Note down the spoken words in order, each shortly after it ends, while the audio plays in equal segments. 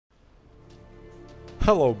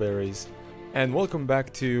Hello berries, and welcome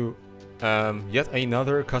back to yet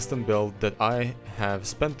another custom build that I have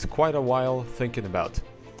spent quite a while thinking about.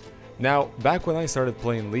 Now, back when I started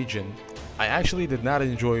playing Legion, I actually did not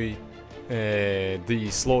enjoy the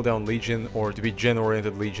slowdown Legion or to be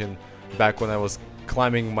gen-oriented Legion back when I was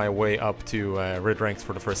climbing my way up to red ranks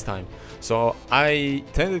for the first time. So I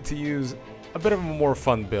tended to use a bit of a more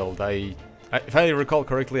fun build. If I recall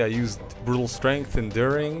correctly, I used Brutal Strength,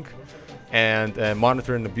 Enduring, and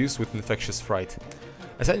Monitor and Abuse with Infectious Fright.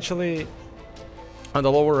 Essentially, on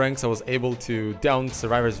the lower ranks I was able to down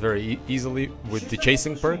survivors very easily with the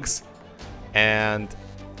chasing perks and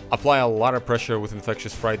apply a lot of pressure with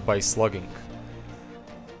Infectious Fright by slugging.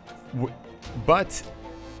 But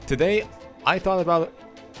today I thought about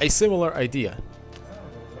a similar idea.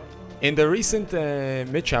 In the recent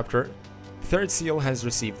mid-chapter, Third Seal has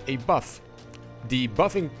received a buff. The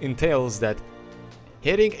buffing entails that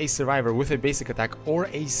hitting a survivor with a basic attack or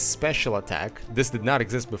a special attack, this did not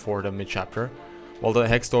exist before the mid-chapter, while the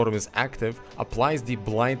Hex Totem is active, applies the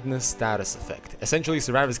blindness status effect. Essentially,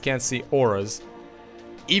 survivors can't see auras,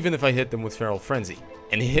 even if I hit them with Feral Frenzy.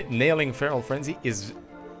 And nailing Feral Frenzy is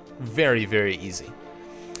very, very easy.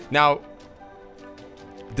 Now,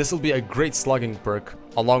 this will be a great slugging perk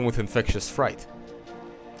along with Infectious Fright.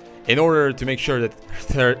 In order to make sure that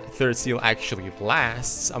Third Seal actually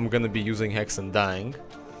lasts, I'm gonna be using Hex Undying.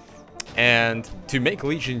 And to make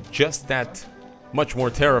Legion just that much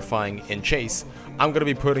more terrifying in chase, I'm gonna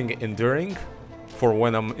be putting Enduring for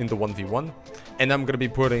when I'm in the 1v1. And I'm gonna be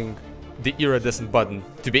putting the Iridescent button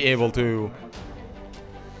to be able to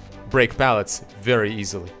break pallets very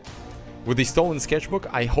easily. With the Stolen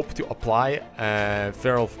Sketchbook, I hope to apply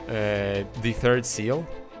the Third Seal,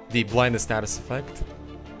 the blindness status effect,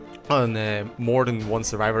 on more than one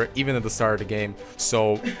survivor, even at the start of the game,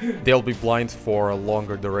 so they'll be blind for a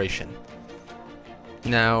longer duration.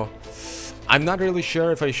 Now, I'm not really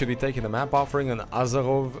sure if I should be taking the map offering on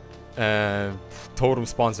Azarov. Totem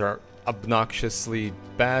spawns are obnoxiously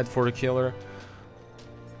bad for the killer.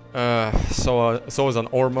 So is an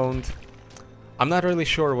Ormond. I'm not really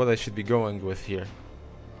sure what I should be going with here.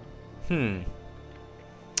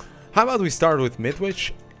 How about we start with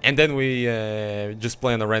Midwich, and then we just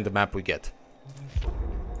play on a random map we get.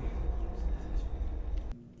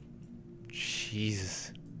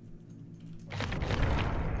 Jesus.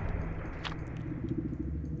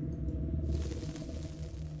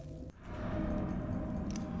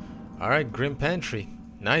 Alright, Grim Pantry.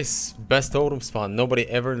 Nice. Best totem spawn. Nobody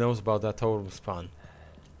ever knows about that totem spawn.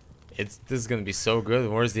 This is gonna be so good.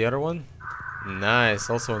 Where's the other one? Nice.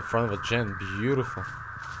 Also in front of a gen. Beautiful.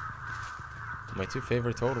 My two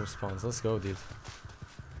favorite totem spawns. Let's go, dude.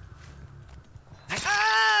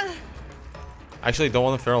 I actually don't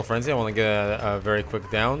want a Feral Frenzy. I want to get a very quick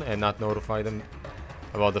down and not notify them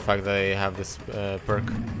about the fact that they have this perk.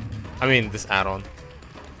 I mean, this add-on.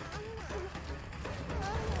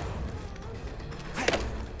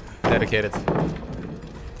 Dedicated.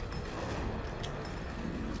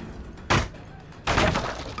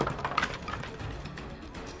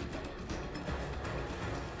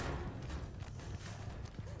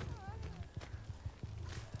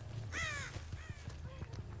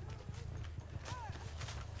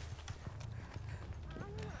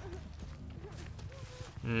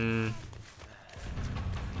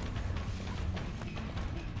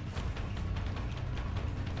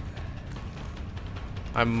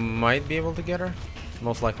 I might be able to get her.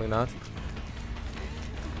 Most likely not.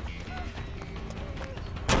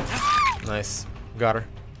 Nice. Got her.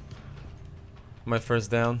 My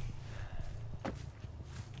first down.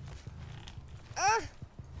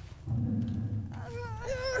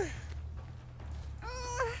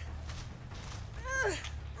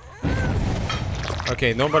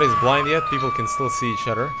 Okay, nobody's blind yet. People can still see each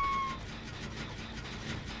other.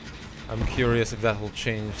 I'm curious if that will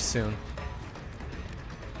change soon.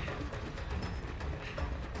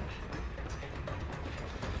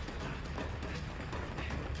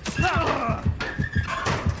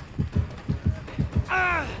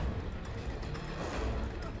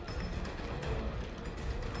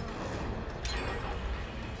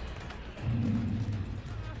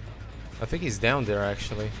 I think he's down there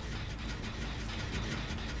actually.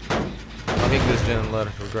 I think this gen let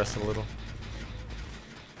it regress a little.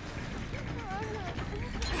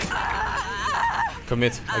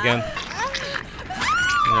 Commit again.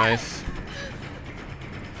 Nice.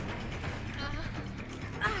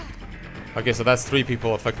 Okay, so that's 3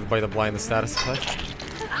 people affected by the blindness status effect.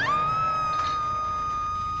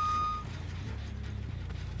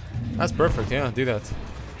 That's perfect, yeah, do that.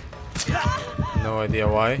 No idea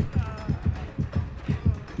why.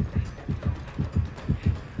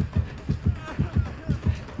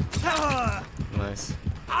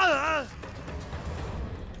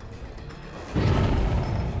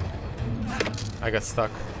 I got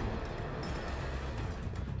stuck.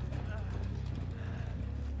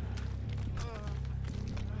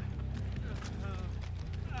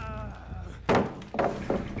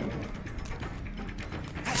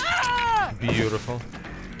 Beautiful.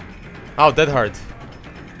 Oh, dead hard.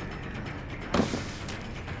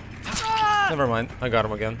 Never mind, I got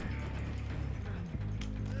him again.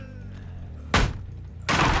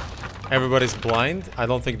 Everybody's blind. I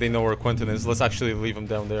don't think they know where Quentin is. Let's actually leave him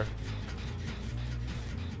down there.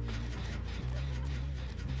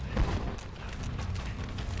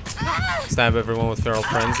 Stab everyone with Feral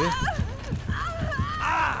Frenzy.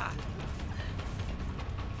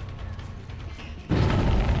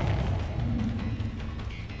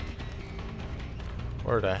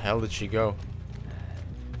 Where the hell did she go?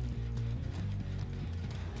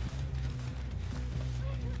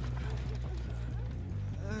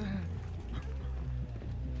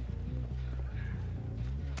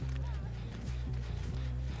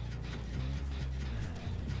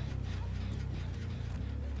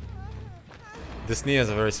 This Nia is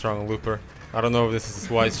a very strong looper. I don't know if this is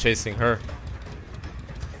why he's chasing her.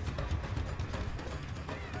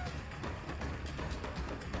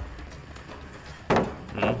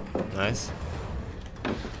 Nice.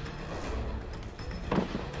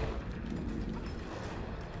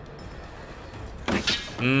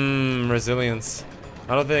 Resilience.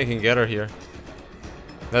 I don't think I can get her here.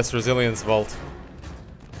 That's Resilience Vault.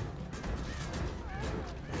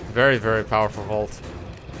 Very, very powerful vault.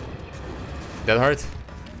 Dead Heart?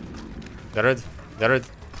 Dead Heart? Dead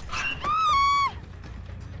Heart?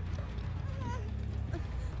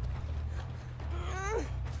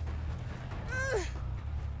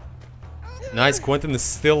 Nice, Quentin is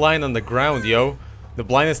still lying on the ground, yo. The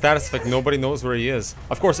blindness status effect, nobody knows where he is.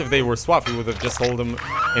 Of course, if they were swapped, we would have just hold him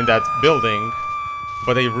in that building.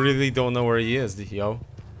 But they really don't know where he is, yo.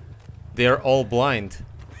 They are all blind.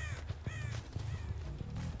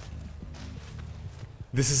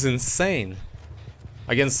 This is insane.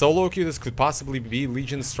 Against solo queue, this could possibly be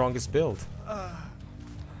Legion's strongest build.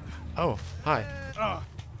 Oh, hi.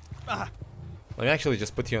 Let me actually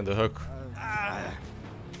just put you on the hook.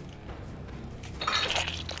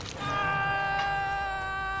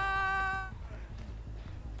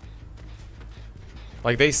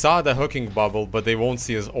 Like, they saw the hooking bubble, but they won't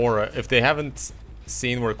see his aura. If they haven't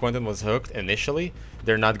seen where Quentin was hooked initially,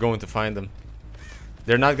 they're not going to find him.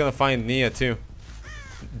 They're not gonna find Nia too.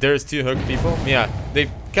 There's two hooked people. Yeah, they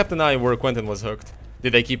kept an eye where Quentin was hooked.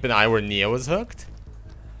 Did they keep an eye where Nia was hooked?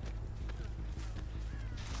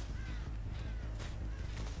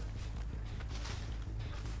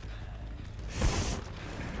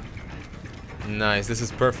 Nice, this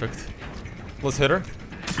is perfect. Let's hit her.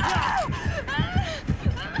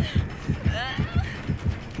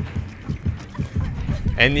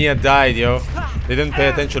 And Nia died, yo. They didn't pay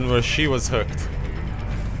attention where she was hooked.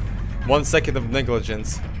 1 second of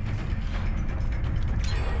negligence.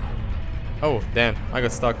 Oh, damn. I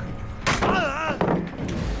got stuck.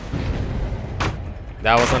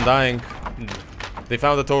 That was undying. They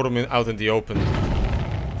found the totem out in the open.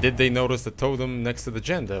 Did they notice the totem next to the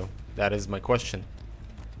gen, though? That is my question.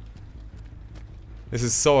 This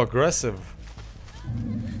is so aggressive.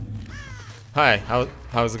 Hi,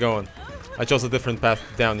 how's it going? I chose a different path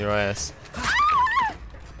down your ass.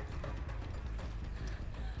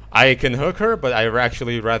 I can hook her, but I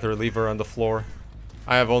actually rather leave her on the floor.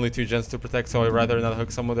 I have only 2 gens to protect, so I'd rather not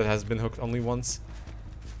hook someone that has been hooked only once.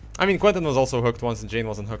 I mean, Quentin was also hooked once and Jane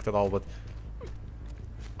wasn't hooked at all, but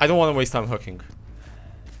I don't want to waste time hooking.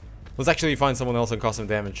 Let's actually find someone else and cause some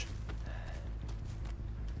damage.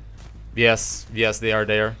 Yes, yes, they are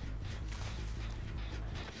there.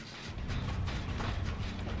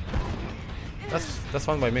 That's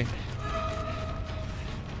fine by me.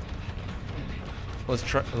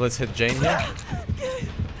 Let's hit Jane here.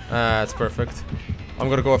 That's perfect. I'm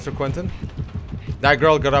gonna go after Quentin. That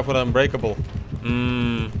girl got up with Unbreakable.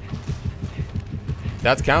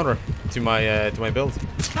 That's counter to my build.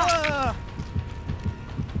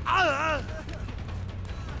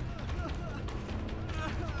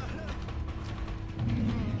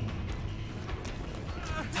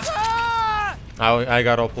 I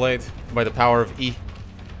got outplayed by the power of E.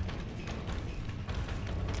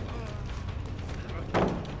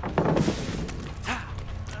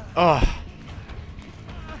 Oh.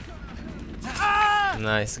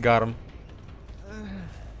 Nice, got him.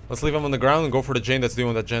 Let's leave him on the ground and go for the Jane that's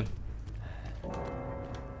doing that gen.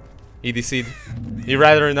 EDC'd. He'd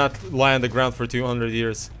rather not lie on the ground for 200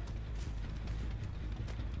 years.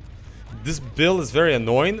 This build is very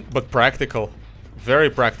annoying, but practical. Very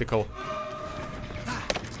practical.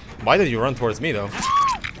 Why did you run towards me, though?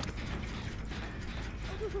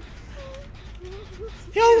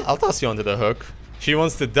 I'll toss you onto the hook. She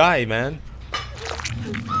wants to die, man.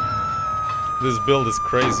 This build is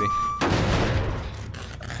crazy.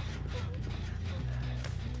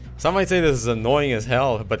 Some might say this is annoying as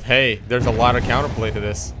hell, but hey, there's a lot of counterplay to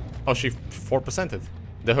this. Oh, she 4%ed.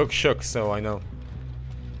 The hook shook, so I know.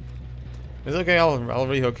 It's okay, I'll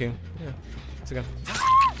rehook you. Yeah, it's okay.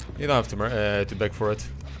 You don't have to beg for it.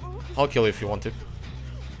 I'll kill you if you want to.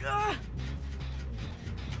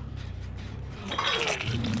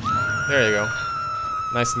 There you go.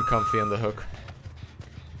 Nice and comfy on the hook.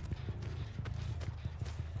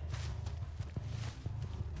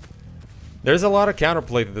 There's a lot of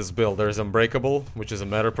counterplay to this build. There's Unbreakable, which is a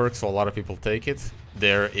meta perk, so a lot of people take it.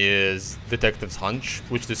 There is Detective's Hunch,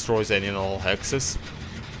 which destroys any and all hexes.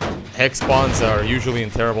 Hex spawns are usually in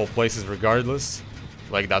terrible places regardless,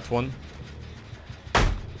 like that one.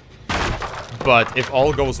 But if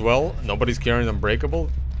all goes well, nobody's carrying Unbreakable,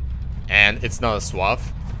 and it's not a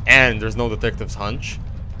swath, and there's no Detective's Hunch.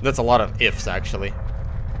 That's a lot of ifs, actually.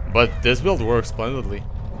 But this build works splendidly,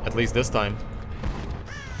 at least this time.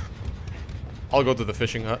 I'll go to the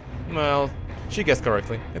fishing hut. Well, she guessed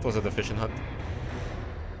correctly. It was at the fishing hut.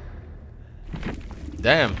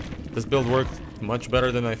 Damn, this build worked much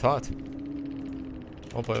better than I thought.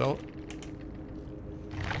 I'll play that.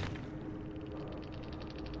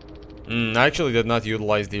 I actually did not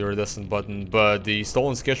utilize the iridescent button, but the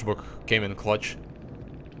stolen sketchbook came in clutch.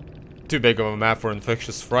 Too big of a map for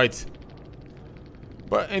Infectious Fright.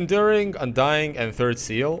 But Enduring, Undying, and Third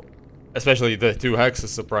Seal, especially the 2 hexes,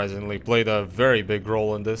 surprisingly, played a very big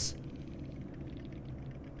role in this.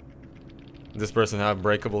 This person had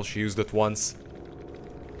Unbreakable, she used it once.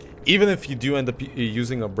 Even if you do end up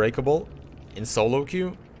using Unbreakable in solo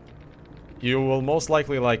queue, you will most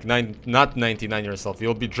likely like not 99 yourself.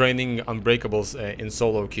 You'll be draining Unbreakables in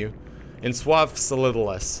solo queue. In swaths, a little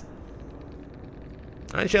less.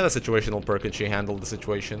 And she had a situational perk and she handled the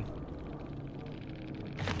situation.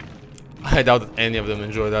 I doubt that any of them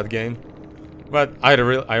enjoyed that game. But I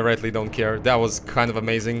rightly don't care. That was kind of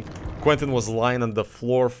amazing. Quentin was lying on the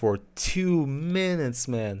floor for 2 minutes,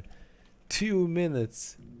 man. 2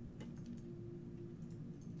 minutes.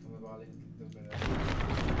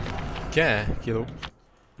 Che? Kilo?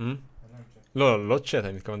 Lo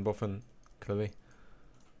c'è, mi kan boffen kledi.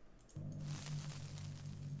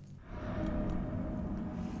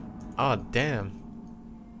 Ah, damn.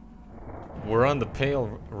 We're on the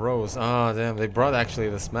Pale Rose. Ah, damn. They brought actually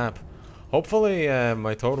this map. Hopefully,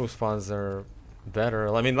 my total spawns are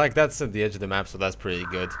better. I mean, like, that's at the edge of the map, so that's pretty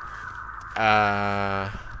good.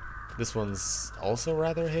 This one's also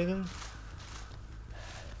rather hidden.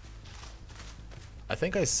 I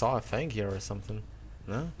think I saw a Fang here or something.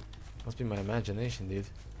 No? Must be my imagination, dude.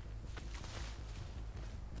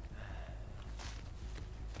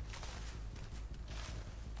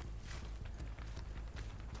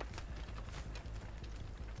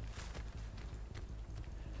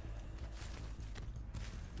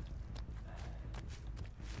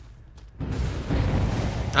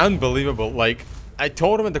 Unbelievable. Like, I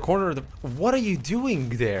told him in the corner of the... What are you doing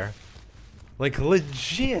there? Like,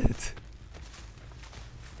 legit.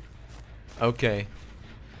 Okay.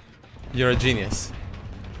 You're a genius.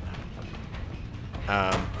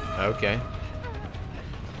 Okay.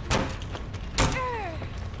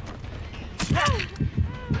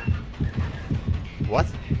 What?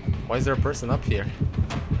 Why is there a person up here?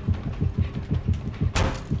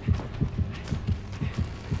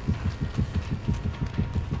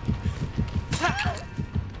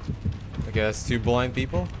 Okay, that's 2 blind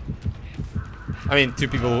people. I mean, 2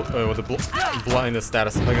 people with a blindness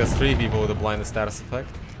status effect. That's 3 people with a blindness status effect.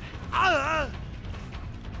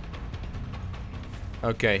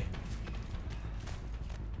 Okay.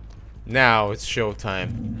 Now it's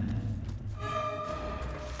showtime.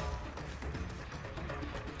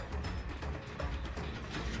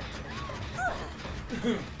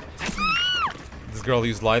 This girl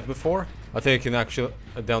used light before. I think I can actually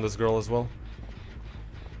down this girl as well.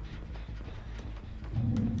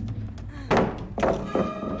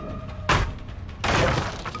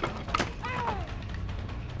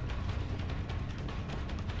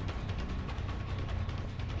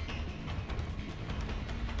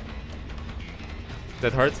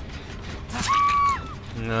 That hurt?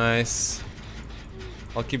 Nice.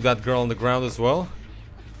 I'll keep that girl on the ground as well.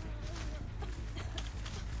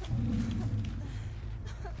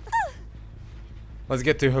 Let's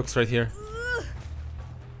get 2 hooks right here.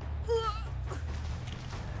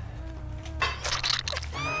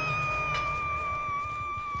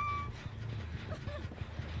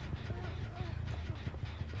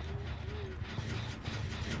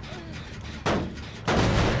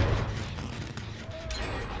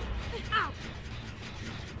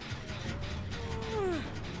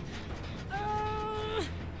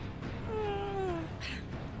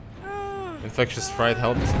 Infectious fright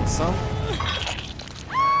helped some.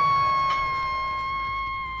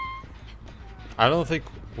 I don't think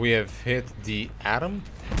we have hit the atom.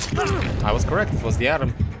 I was correct, it was the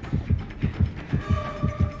atom.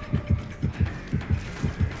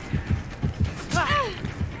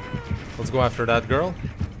 Let's go after that girl.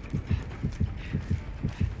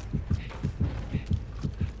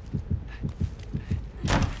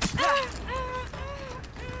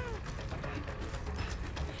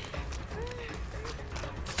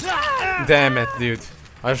 Damn it, dude.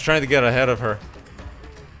 I was trying to get ahead of her.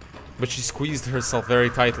 But she squeezed herself very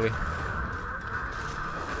tightly.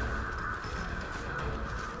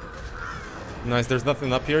 Nice, there's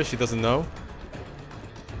nothing up here, she doesn't know.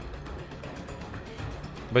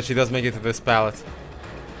 But she does make it to this pallet.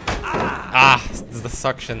 Ah, the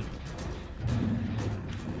suction.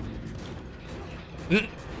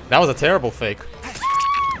 That was a terrible fake.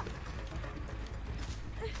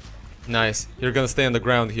 Nice, you're gonna stay on the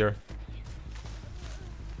ground here.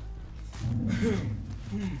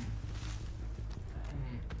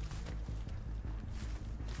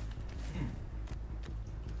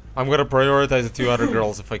 I'm gonna prioritize the two other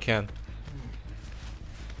girls if I can.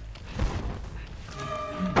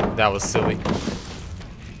 That was silly.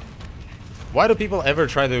 Why do people ever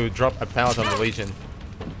try to drop a pallet on the Legion?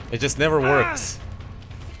 It just never works.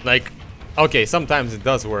 Like, okay, sometimes it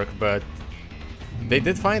does work, but they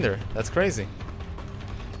did find her. That's crazy.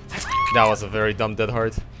 That was a very dumb dead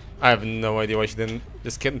heart. I have no idea why she didn't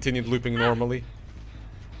just continued looping normally.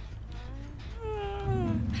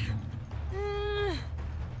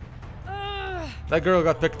 That girl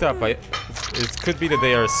got picked up. It could be that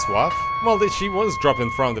they are swath. Well, she was dropped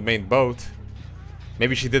in front of the main boat.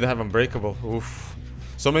 Maybe she didn't have Unbreakable. Oof.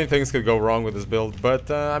 So many things could go wrong with this build.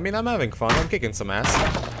 But, I mean, I'm having fun. I'm kicking some ass.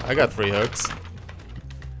 I got 3 hooks.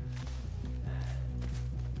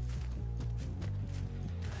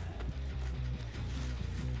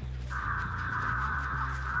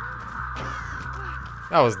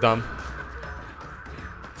 That was dumb.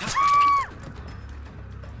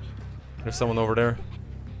 There's someone over there.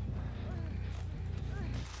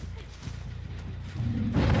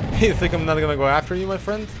 You think I'm not gonna go after you, my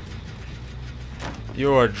friend?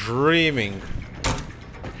 You are dreaming.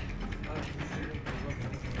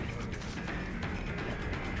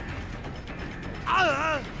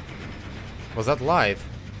 Was that live?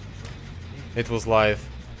 It was live.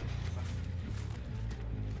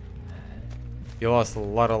 You lost a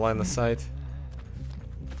lot of line of sight.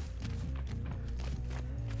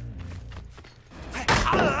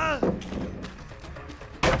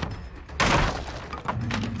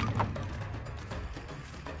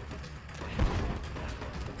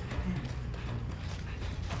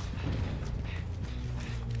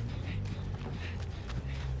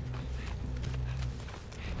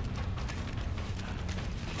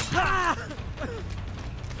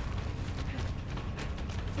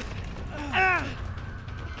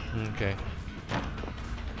 Okay.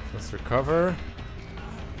 Let's recover.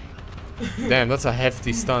 Damn, that's a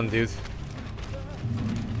hefty stun, dude.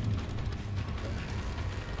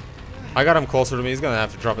 I got him closer to me. He's gonna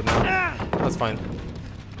have to drop it now. That's fine.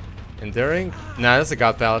 Enduring? Nah, that's a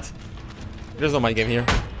god pallet. There's no mind game here.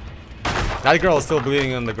 That girl is still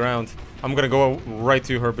bleeding on the ground. I'm gonna go right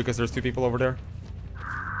to her because there's 2 people over there.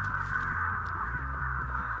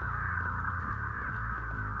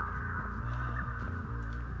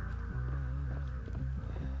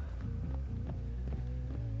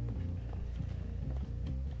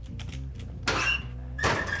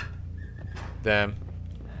 Damn.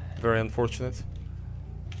 Very unfortunate.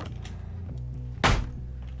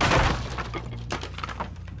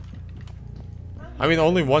 I mean,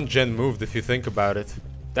 only 1 gen moved if you think about it.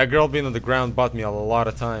 That girl being on the ground bought me a lot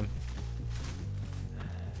of time.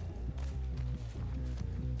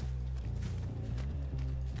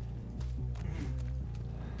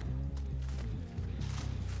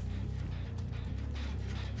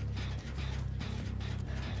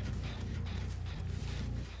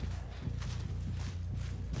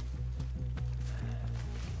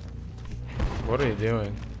 What are you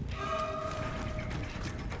doing?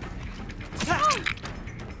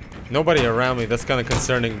 Nobody around me, that's kind of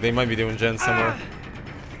concerning. They might be doing gen somewhere.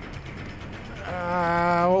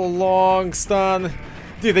 Oh, long stun.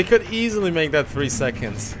 Dude, they could easily make that 3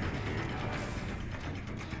 seconds.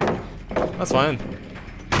 That's fine.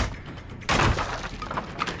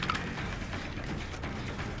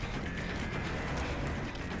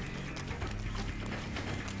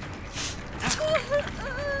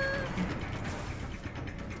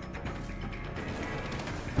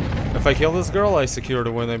 If I kill this girl, I secure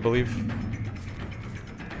the win, I believe.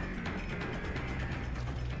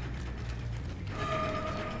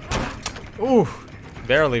 Ooh,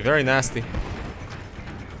 barely, very nasty.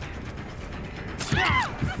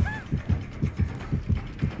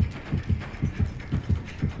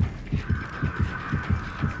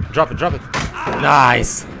 Drop it, drop it.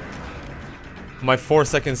 Nice. My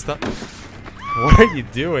 4-second stun. What are you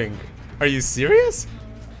doing? Are you serious?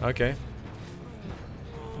 Okay.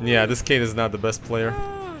 Yeah, this Kate is not the best player.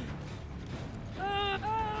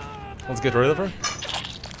 Let's get rid of her.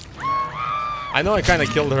 I know I kind of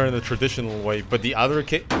killed her in the traditional way, but the other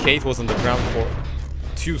Kate was on the ground for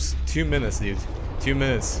two minutes, dude. 2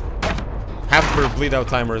 minutes. Half of her bleed out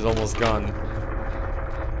timer is almost gone.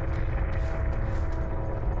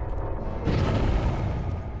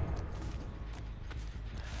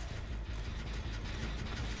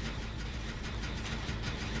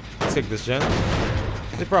 Let's kick this gen.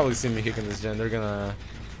 They probably see me kicking this gen. They're gonna...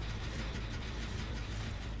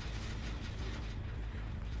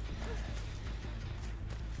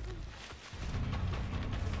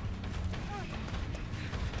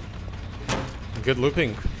 Good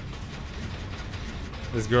looping.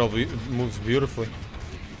 This girl moves beautifully.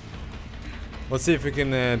 Let's see if we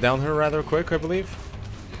can down her rather quick, I believe.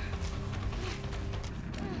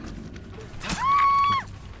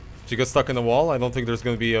 She got stuck in the wall. I don't think there's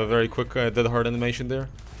going to be a very quick dead hard animation there.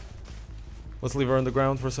 Let's leave her on the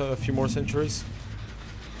ground for a few more centuries.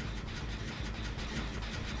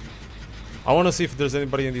 I want to see if there's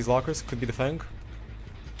anybody in these lockers. Could be the Fang.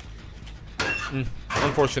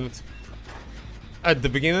 Unfortunate. At the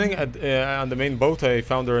beginning, on the main boat, I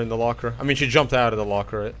found her in the locker. I mean, she jumped out of the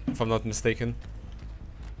locker, if I'm not mistaken.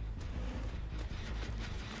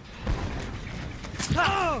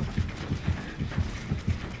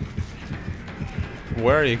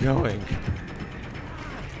 Where are you going?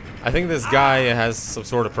 I think this guy has some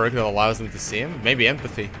sort of perk that allows him to see him. Maybe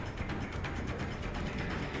empathy.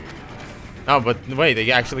 Oh, but wait,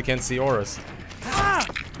 they actually can't see auras.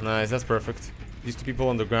 Nice, that's perfect. These two people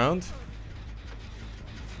on the ground.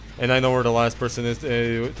 And I know where the last person is,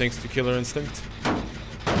 thanks to Killer Instinct.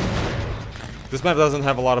 This map doesn't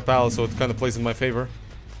have a lot of pals, so it kind of plays in my favor.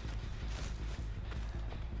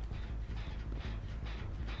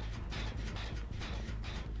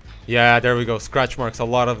 Yeah, there we go. Scratch marks, a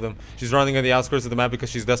lot of them. She's running on the outskirts of the map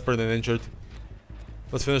because she's desperate and injured.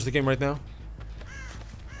 Let's finish the game right now.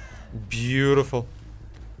 Beautiful.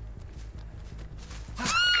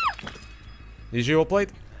 GG, well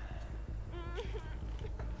played.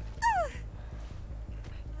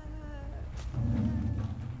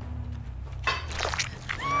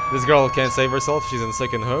 This girl can't save herself, she's in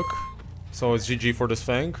second hook. So it's GG for this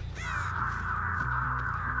Fang.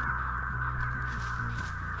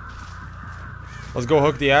 Let's go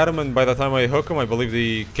hook the Atom, and by the time I hook him, I believe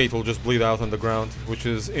the Kate will just bleed out on the ground, which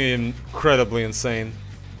is incredibly insane.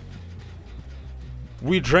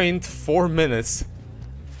 We drained 4 minutes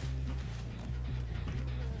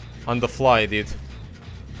on the fly, dude.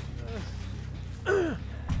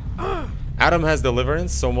 Atom has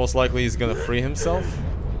Deliverance, so most likely he's gonna free himself.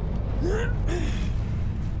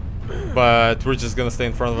 But we're just gonna stay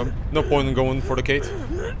in front of him. No point in going for the Kate.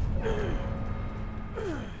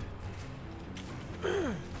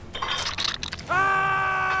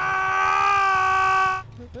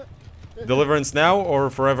 Deliverance now or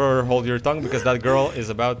forever hold your tongue, because that girl is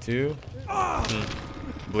about to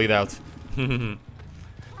bleed out.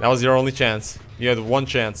 That was your only chance. You had one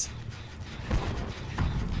chance.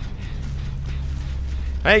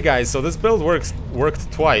 Hey guys, so this build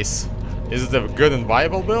worked twice. Is it a good and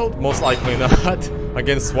viable build? Most likely not.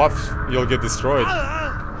 Against Swap, you'll get destroyed.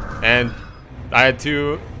 And I had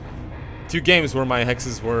two games where my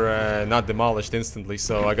hexes were not demolished instantly,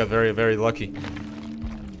 so I got very, very lucky.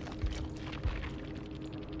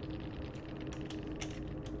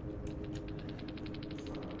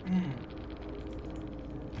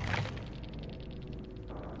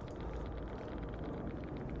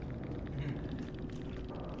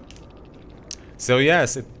 So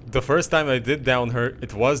yes, the first time I did down her,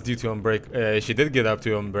 it was due to she did get up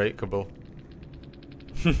to Unbreakable.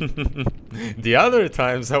 The other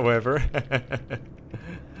times, however,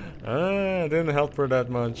 didn't help her that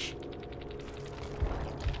much.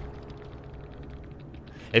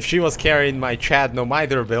 If she was carrying my Chad No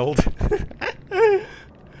Mither build,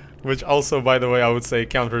 which also, by the way, I would say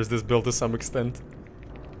counters this build to some extent.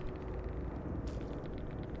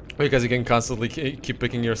 Because you can constantly keep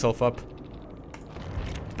picking yourself up.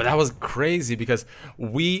 But that was crazy because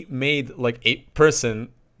we made like a person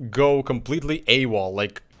go completely AWOL,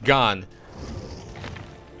 like gone.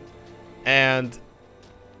 And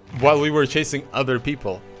while we were chasing other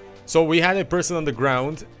people. So we had a person on the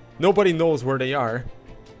ground, nobody knows where they are.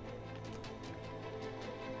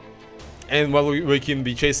 And while we can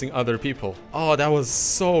be chasing other people. Oh, that was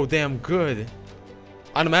so damn good.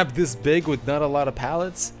 On a map this big with not a lot of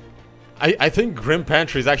pallets, I think Grim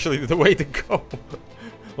Pantry is actually the way to go.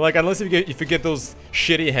 Like, unless if you get those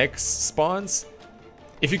shitty hex spawns,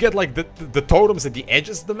 if you get like the totems at the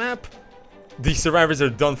edges of the map, the survivors are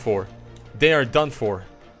done for. They are done for.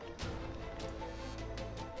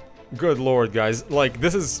 Good lord, guys. Like,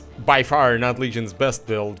 this is by far not Legion's best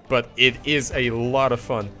build, but it is a lot of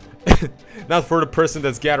fun. Not for the person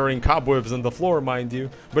that's gathering cobwebs on the floor, mind you,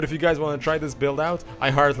 but if you guys want to try this build out,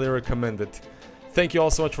 I heartily recommend it. Thank you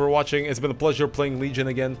all so much for watching. It's been a pleasure playing Legion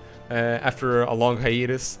again after a long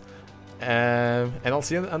hiatus. And I'll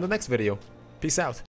see you on the next video. Peace out.